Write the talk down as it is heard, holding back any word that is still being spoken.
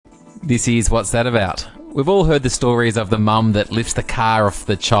This is What's That About? We've all heard the stories of the mum that lifts the car off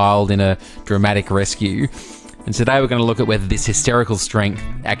the child in a dramatic rescue. And today we're going to look at whether this hysterical strength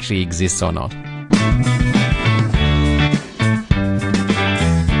actually exists or not.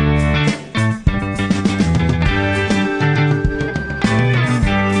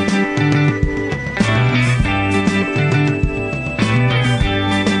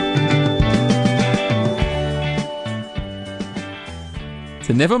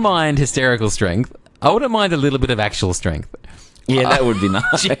 So never mind hysterical strength. I wouldn't mind a little bit of actual strength. Yeah, that would be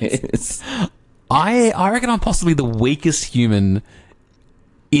nice. I reckon I'm possibly the weakest human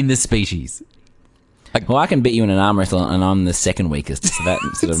in the species. Well, I can beat you in an arm wrestle, and I'm the second weakest, so that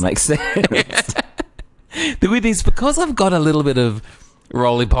sort of makes sense. The weird thing is, because I've got a little bit of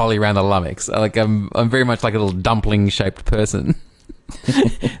roly-poly around the lummox, I'm very much like a little dumpling-shaped person.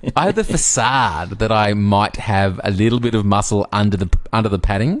 I have the facade that I might have a little bit of muscle under the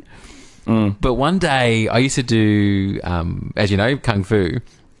padding. But one day I used to do, as you know, kung fu,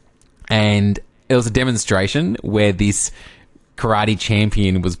 and it was a demonstration where this karate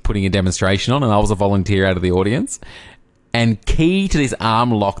champion was putting a demonstration on, and I was a volunteer out of the audience. And key to this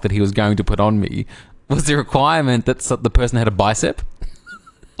arm lock that he was going to put on me was the requirement that the person had a bicep.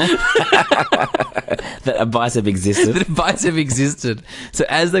 That a bicep existed. That a bicep existed. So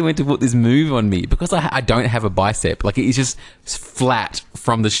as they went to put this move on me, because I don't have a bicep, like it's just flat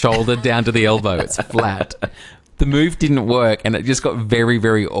from the shoulder down to the elbow. It's flat. The move didn't work, and it just got very,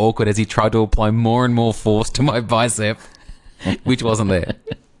 very awkward as he tried to apply more and more force to my bicep, which wasn't there.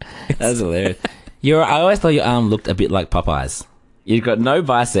 That's hilarious. I always thought your arm looked a bit like Popeye's. You've got no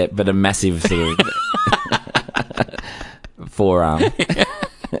bicep, but a massive sort of forearm.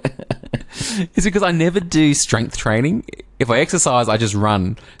 It's because I never do strength training. If I exercise, I just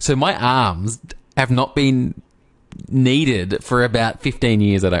run. So my arms have not been needed for about 15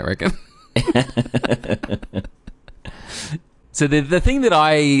 years, I don't reckon. So the thing that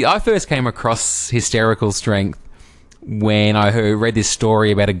I first came across hysterical strength when I read this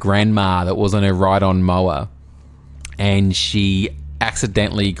story about a grandma that was on a ride-on mower, and she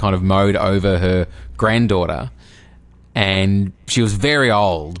accidentally kind of mowed over her granddaughter. And she was very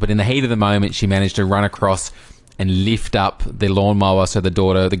old, but in the heat of the moment, she managed to run across and lift up the lawnmower so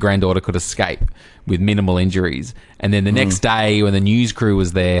the granddaughter could escape with minimal injuries. And then the next day, when the news crew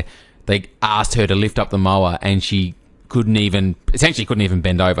was there, they asked her to lift up the mower, and she couldn't even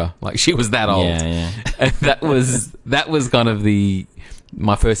bend over. Like, she was that old. Yeah. And that was kind of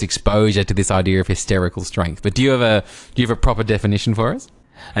my first exposure to this idea of hysterical strength. But do you have a proper definition for us?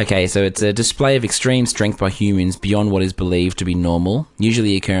 Okay, so it's a display of extreme strength by humans beyond what is believed to be normal,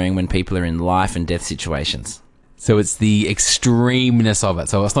 usually occurring when people are in life and death situations. So it's the extremeness of it.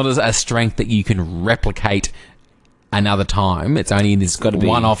 So it's not a strength that you can replicate another time. It's only in this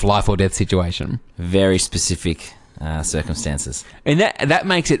one-off life or death situation. Very specific circumstances. And that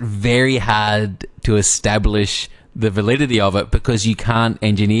makes it very hard to establish the validity of it, because you can't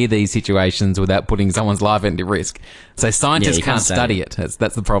engineer these situations without putting someone's life into risk. So scientists can't study it.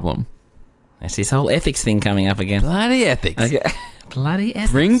 That's the problem. It's this whole ethics thing coming up again. Bloody ethics. Okay. Bloody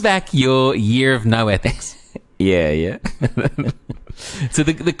ethics. Bring back your year of no ethics. Yeah. So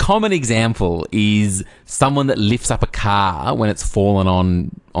the common example is someone that lifts up a car when it's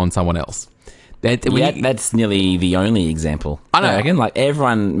fallen on someone else. That's nearly the only example. I know. I reckon, like,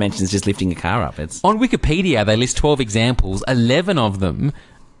 everyone mentions just lifting a car up. It's on Wikipedia, they list 12 examples. 11 of them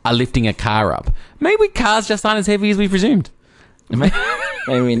are lifting a car up. Maybe cars just aren't as heavy as we presumed.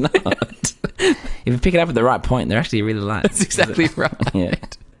 Maybe not. If you pick it up at the right point, they're actually really light. That's exactly right. Yeah.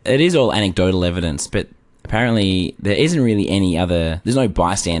 It is all anecdotal evidence, but apparently there isn't really there's no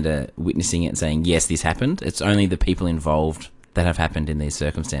bystander witnessing it and saying, yes, this happened. It's only the people involved that have happened in these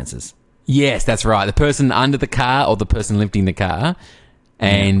circumstances. Yes, that's right. The person under the car or the person lifting the car.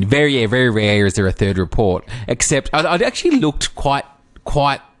 And very rare is there a third report. Except I'd actually looked quite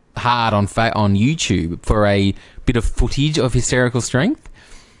hard on YouTube for a bit of footage of hysterical strength.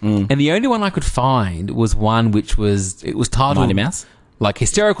 And the only one I could find was one which was titled Mighty Mouse? Like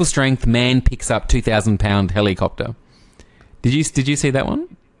hysterical strength, man picks up 2,000-pound helicopter. Did you see that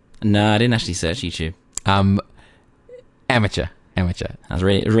one? No, I didn't actually search YouTube. Amateur. I was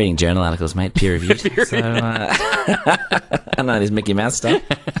reading journal articles, mate, peer reviewed. So I know this Mickey Mouse stuff.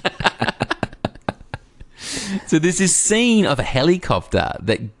 So there's this scene of a helicopter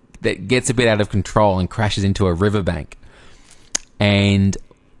that gets a bit out of control and crashes into a riverbank. And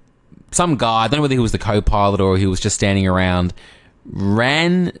some guy, I don't know whether he was the co-pilot or he was just standing around,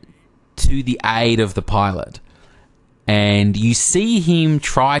 ran to the aid of the pilot. And you see him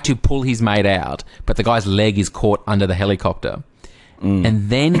try to pull his mate out, but the guy's leg is caught under the helicopter. And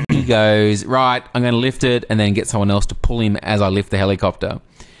then he goes, right, I'm going to lift it, and then get someone else to pull him as I lift the helicopter.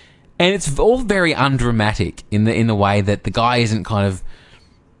 And it's all very undramatic in the way that the guy isn't kind of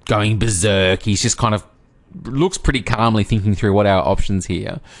going berserk. He's just kind of looks pretty calmly thinking through what are our options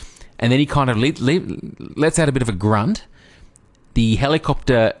here. And then he kind of lets out a bit of a grunt. The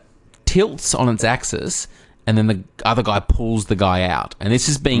helicopter tilts on its axis, and then the other guy pulls the guy out. And this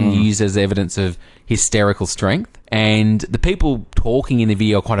is being used as evidence of hysterical strength. And the people talking in the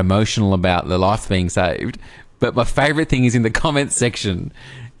video are quite emotional about their life being saved. But my favourite thing is in the comments section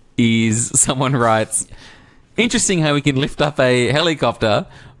is someone writes, interesting how we can lift up a helicopter,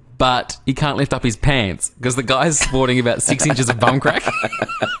 but he can't lift up his pants because the guy's sporting about 6 inches of bum crack.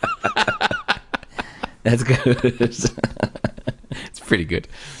 That's good. It's pretty good.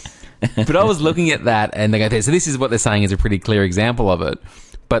 But I was looking at that and they go, so this is what they're saying is a pretty clear example of it.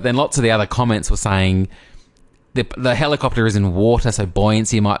 But then lots of the other comments were saying the helicopter is in water, so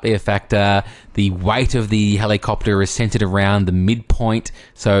buoyancy might be a factor. The weight of the helicopter is centered around the midpoint,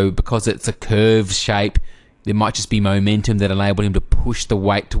 so because it's a curved shape, there might just be momentum that enabled him to push the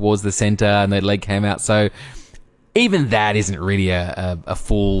weight towards the center and the leg came out. So even that isn't really a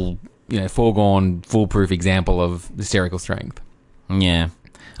full, foregone, foolproof example of hysterical strength. Yeah.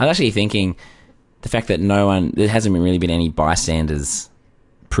 I was actually thinking the fact that there hasn't really been any bystanders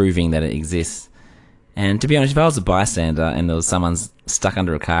proving that it exists. And to be honest, if I was a bystander and there was someone stuck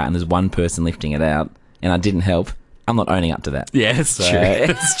under a car and there's one person lifting it out and I didn't help, I'm not owning up to that. Yeah, it's true.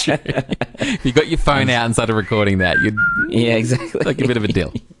 It's true. If you got your phone out and started recording that, yeah, exactly. Like a bit of a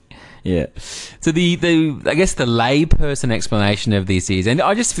deal. Yeah. So I guess the layperson explanation of this is, and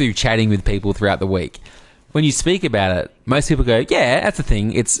I just through chatting with people throughout the week, when you speak about it, most people go, yeah, that's the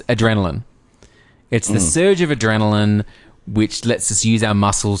thing. It's adrenaline. It's the surge of adrenaline which lets us use our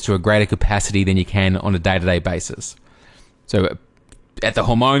muscles to a greater capacity than you can on a day-to-day basis. So at the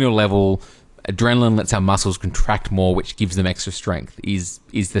hormonal level, adrenaline lets our muscles contract more, which gives them extra strength, is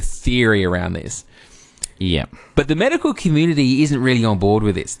the theory around this. Yeah. But the medical community isn't really on board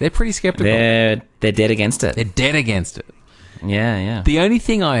with this. They're pretty skeptical. They're dead against it. They're dead against it. Yeah, yeah. The only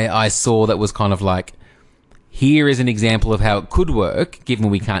thing I saw that was kind of like, here is an example of how it could work,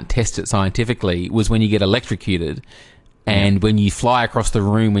 given we can't test it scientifically, was when you get electrocuted. And when you fly across the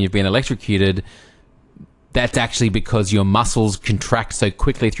room when you've been electrocuted, that's actually because your muscles contract so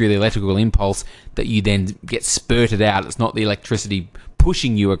quickly through the electrical impulse that you then get spurted out. It's not the electricity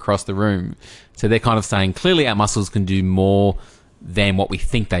pushing you across the room. So they're kind of saying, clearly our muscles can do more than what we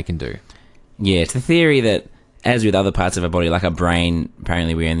think they can do. Yeah, it's the theory that, as with other parts of our body, like our brain,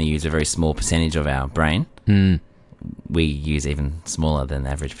 apparently we only use a very small percentage of our brain. We use even smaller than the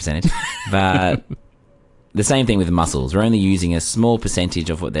average percentage. But the same thing with the muscles. We're only using a small percentage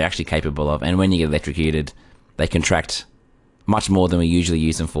of what they're actually capable of. And when you get electrocuted, they contract much more than we usually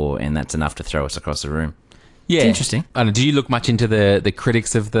use them for. And that's enough to throw us across the room. Yeah. It's interesting. I don't know, do you look much into the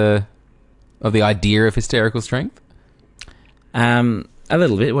critics of the idea of hysterical strength? A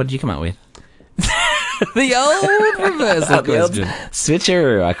little bit. What did you come up with? The old reversal question.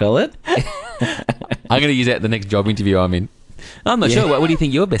 Switcheroo, I call it. I'm going to use that at the next job interview I'm in. I'm not sure. What do you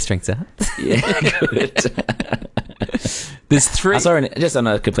think your best strengths are? Yeah, good. There's three. Just on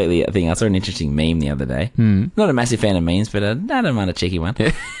a completely thing, I saw an interesting meme the other day. Not a massive fan of memes, but I don't mind a cheeky one.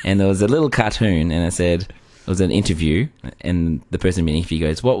 And there was a little cartoon, and it said, it was an interview, and the person being interviewed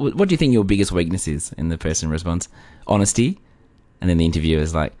goes, what do you think your biggest weakness is? And the person responds, honesty. And then the interviewer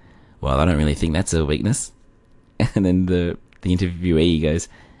is like, well, I don't really think that's a weakness. And then the interviewee goes,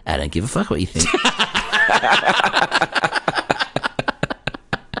 I don't give a fuck what you think.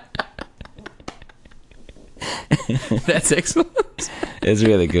 That's excellent. It's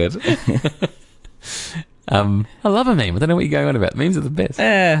really good. I love a meme. I don't know what you're going on about. Memes are the best.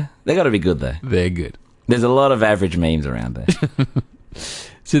 They got to be good, though. They're good. There's a lot of average memes around there.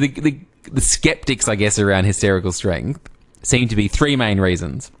 So the skeptics, I guess, around hysterical strength seem to be three main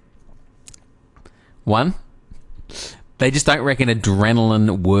reasons. One, they just don't reckon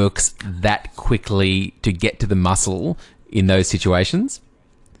adrenaline works that quickly to get to the muscle in those situations.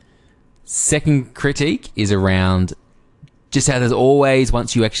 Second critique is around just how there's always,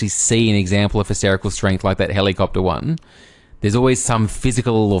 once you actually see an example of hysterical strength like that helicopter one, there's always some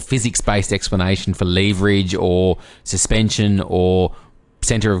physical or physics-based explanation for leverage or suspension or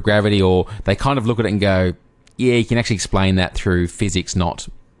center of gravity, or they kind of look at it and go, yeah, you can actually explain that through physics, not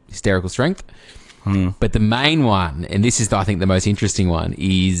hysterical strength. But the main one, and this is, I think, the most interesting one,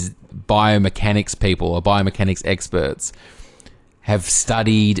 is biomechanics people or biomechanics experts have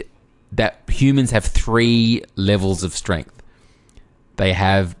studied that humans have three levels of strength. They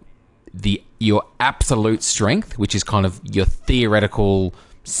have your absolute strength, which is kind of your theoretical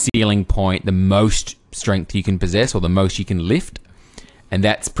ceiling point, the most strength you can possess or the most you can lift. And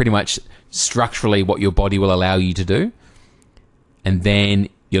that's pretty much structurally what your body will allow you to do. And then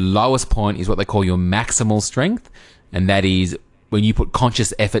your lowest point is what they call your maximal strength. And that is when you put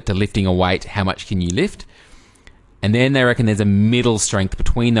conscious effort to lifting a weight, how much can you lift? And then they reckon there's a middle strength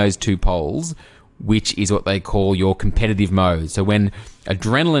between those two poles, which is what they call your competitive mode. So when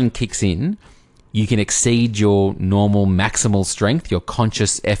adrenaline kicks in, you can exceed your normal maximal strength, your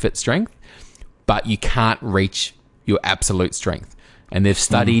conscious effort strength, but you can't reach your absolute strength. And they've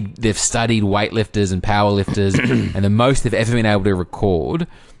studied weightlifters and powerlifters, and the most they've ever been able to record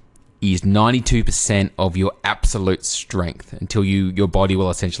is 92% of your absolute strength until your body will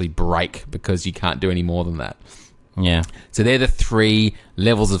essentially break because you can't do any more than that. Yeah. So they're the 3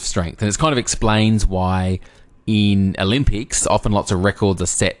 levels of strength. And it kind of explains why in Olympics, often lots of records are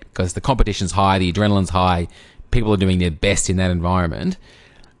set because the competition's high, the adrenaline's high, people are doing their best in that environment.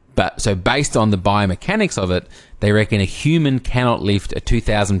 But so based on the biomechanics of it, they reckon a human cannot lift a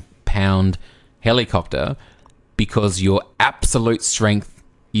 2,000-pound helicopter because your absolute strength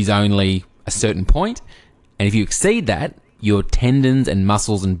is only a certain point. And if you exceed that, your tendons and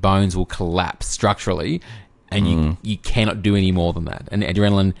muscles and bones will collapse structurally, and you cannot do any more than that. And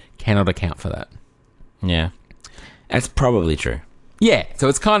adrenaline cannot account for that. Yeah. That's probably true. Yeah, so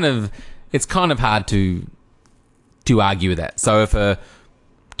it's kind of hard to argue with that. So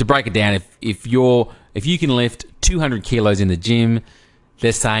to break it down, if you can lift 200 kilos in the gym,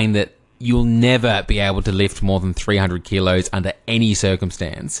 they're saying that you'll never be able to lift more than 300 kilos under any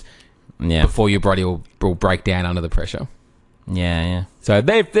circumstance before your body will break down under the pressure. Yeah, yeah. So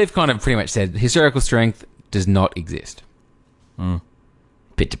they've kind of pretty much said historical strength does not exist.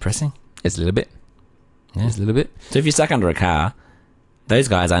 Bit depressing. It's a little bit. Yeah. It's a little bit. So if you're stuck under a car, those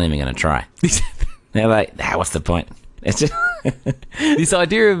guys aren't even going to try. They're like, what's the point? It's just This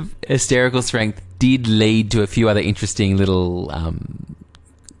idea of hysterical strength did lead to a few other interesting little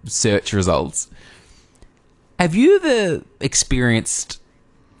search results. Have you ever experienced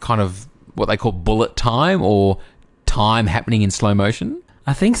kind of what they call bullet time or time happening in slow motion?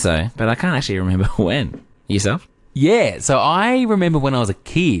 I think so, but I can't actually remember when. Yourself? Yeah, so I remember when I was a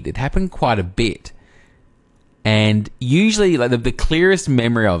kid, it happened quite a bit. And usually, like the clearest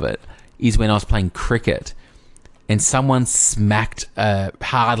memory of it is when I was playing cricket and someone smacked a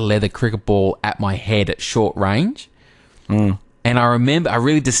hard leather cricket ball at my head at short range. And I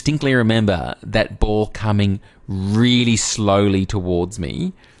really distinctly remember that ball coming really slowly towards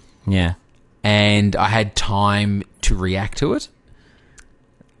me. Yeah. And I had time to react to it.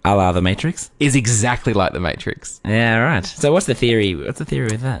 A la The Matrix? Is exactly like The Matrix. Yeah, right. So what's the theory? What's the theory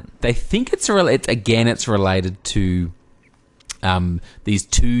with that? They think it's related to these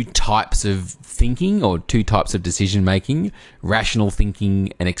 2 types of thinking or 2 types of decision making: rational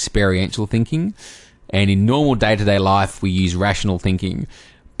thinking and experiential thinking. And in normal day-to-day life, we use rational thinking,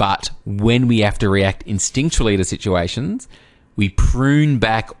 but when we have to react instinctually to situations, we prune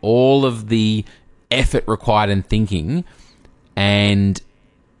back all of the effort required in thinking and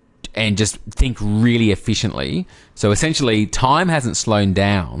just think really efficiently. So essentially, time hasn't slowed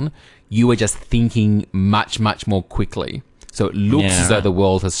down. You are just thinking much, much more quickly. So it looks as though the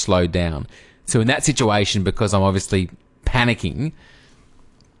world has slowed down. So in that situation, because I'm obviously panicking,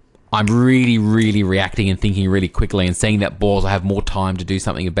 I'm really, really reacting and thinking really quickly and seeing that balls, I have more time to do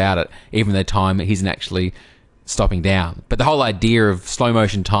something about it, even though time isn't actually stopping down. But the whole idea of slow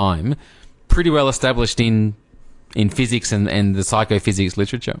motion time, pretty well established in physics and the psychophysics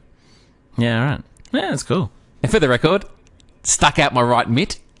literature. Yeah, right. Yeah, that's cool. And for the record, stuck out my right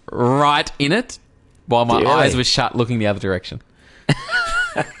mitt, right in it, while my eyes were shut looking the other direction.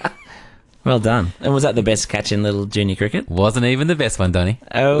 Well done. And was that the best catch in little junior cricket? Wasn't even the best one, Donny.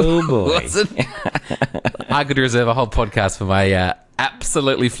 Oh, boy. Wasn't. I could reserve a whole podcast for my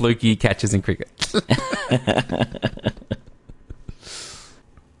absolutely fluky catches in cricket.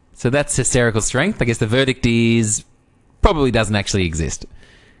 So that's hysterical strength. I guess the verdict is probably doesn't actually exist.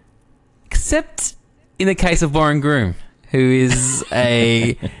 Except in the case of Warren Groom, who is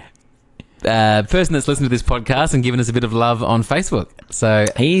a person that's listened to this podcast and given us a bit of love on Facebook. So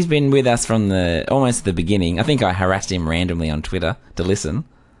he's been with us from almost the beginning. I think I harassed him randomly on Twitter to listen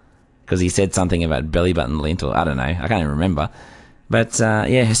because he said something about belly button lint, or I don't know. I can't even remember. But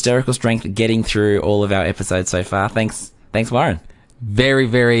yeah, hysterical strength getting through all of our episodes so far. Thanks, Warren. Very,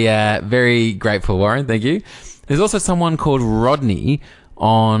 very, very grateful, Warren. Thank you. There's also someone called Rodney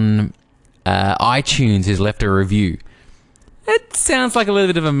on iTunes who's left a review. It sounds like a little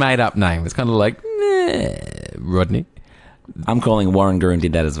bit of a made-up name. It's kind of like, Rodney. I'm calling Warren Groom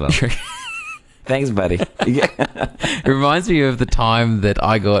did that as well. Thanks, buddy. Yeah. It reminds me of the time that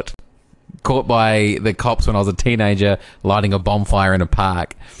I got caught by the cops when I was a teenager lighting a bonfire in a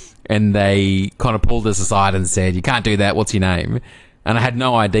park, and they kind of pulled us aside and said, "You can't do that. What's your name?" And I had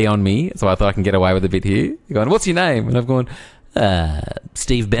no ID on me, so I thought I can get away with a bit here. They're going, "What's your name?" And I've gone,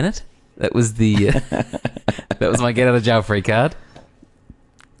 Steve Bennett. That was the that was my get out of jail free card.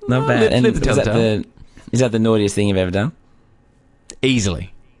 Not bad. And is that the naughtiest thing you've ever done?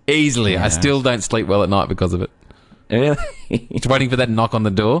 Easily. Yeah. I still don't sleep well at night because of it. Really? Just waiting for that knock on the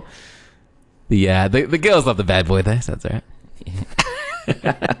door. The girls love the bad boy though, so that's all right.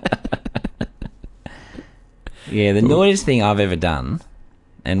 Yeah, the naughtiest thing I've ever done,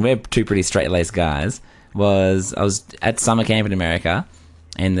 and we're two pretty straight-laced guys, was I was at summer camp in America,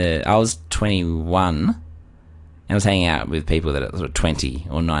 and I was 21, and I was hanging out with people that are sort of 20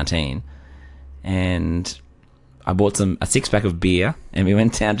 or 19, and I bought a six-pack of beer, and we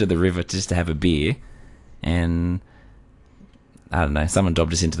went down to the river just to have a beer, and I don't know, someone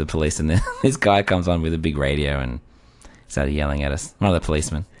dobbed us into the police, and then this guy comes on with a big radio and started yelling at us. One of the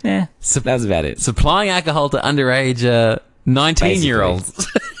policemen. Yeah, that was about it. Supplying alcohol to underage 19-year-olds.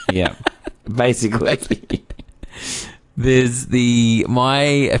 Yeah, basically. There's my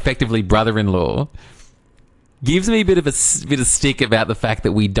effectively brother-in-law gives me a bit of stick about the fact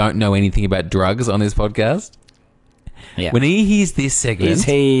that we don't know anything about drugs on this podcast. Yeah. When he hears this segment, Is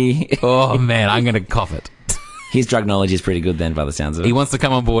he? oh man, I'm going to cough it. His drug knowledge is pretty good then, by the sounds of it. He wants to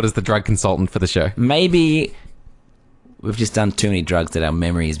come on board as the drug consultant for the show. Maybe we've just done too many drugs that our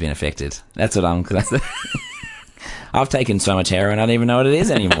memory has been affected. That's what I'm... I've taken so much heroin, I don't even know what it is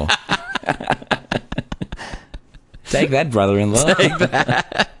anymore. Take that, brother-in-law. Take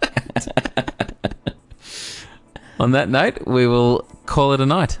that. On that note, we will call it a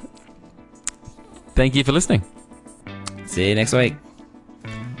night. Thank you for listening. See you next week.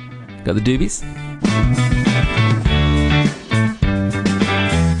 Got the doobies?